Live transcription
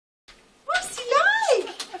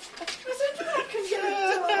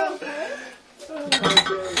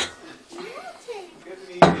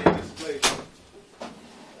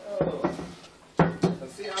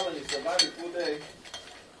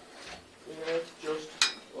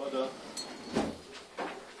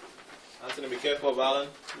careful, Alan.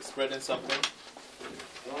 You're spreading something.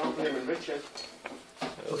 Oh, I'm blaming Richard.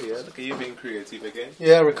 Oh yeah, look at you being creative again.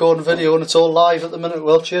 Yeah, recording video and it's all live at the minute.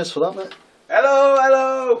 Well, cheers for that, mate. Hello,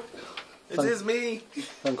 hello! It is me!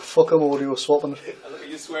 Thank fuck I'm audio swapping it. Look at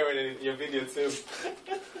you swearing in your video too.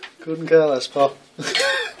 Couldn't care less, pal.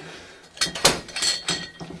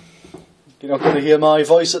 You're not going to hear my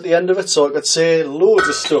voice at the end of it, so I could say loads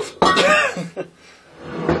of stuff. I've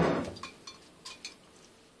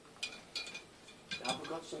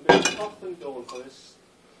got some bit of coffin going for this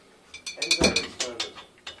enzyme experiment.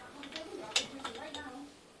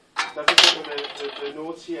 I've just got the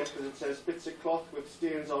notes here because it says bits of cloth with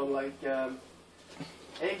stains on like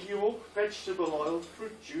egg yolk, vegetable oil,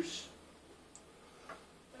 fruit juice.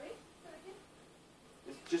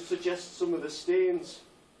 It just suggests some of the stains.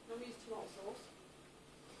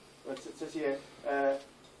 It says here,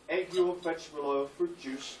 egg yolk, vegetable oil, fruit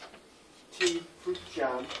juice, tea, fruit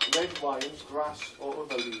jam, red wine, grass or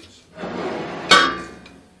other leaves.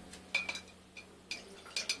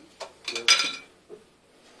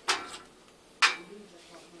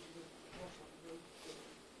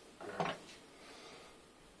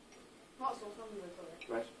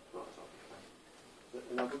 Right,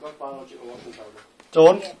 and now we've got biological washing powder.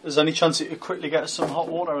 Dawn, is there any chance you could quickly get us some hot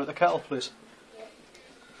water at the kettle, please?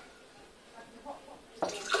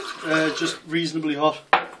 Just reasonably hot.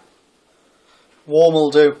 Warm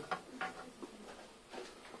will do.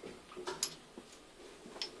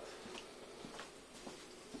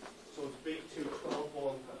 So it's big 212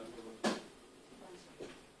 warm powder.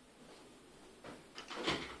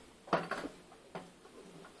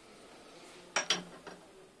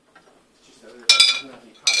 It's just that I haven't had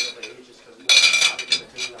any padding over ages because I'm not having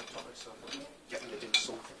anything in that topic, so I'm getting to do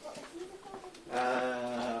something.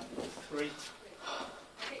 3.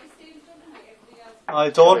 Hi,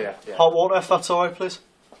 Dawn. Oh, yeah. Hot water, if that's alright, please.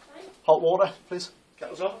 Hot water, please.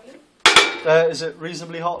 Kettles off? Is it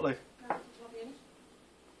reasonably hot, like?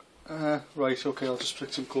 Right, okay, I'll just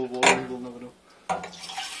stick some cold water in, we'll never know.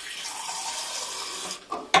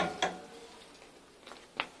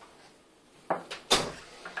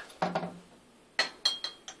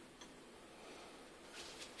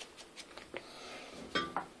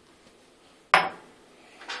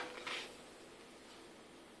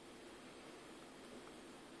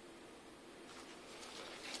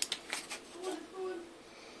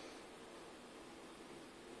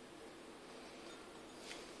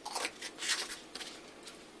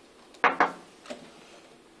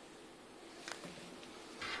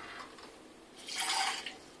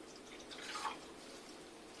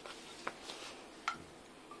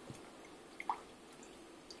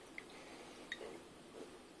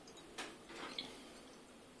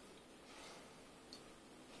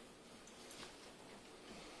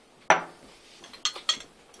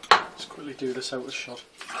 Quickly do this out of shot.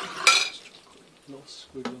 No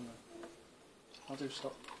squiggle in there. I'll do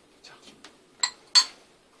stop.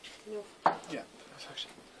 No. Yeah, that's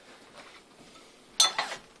actually.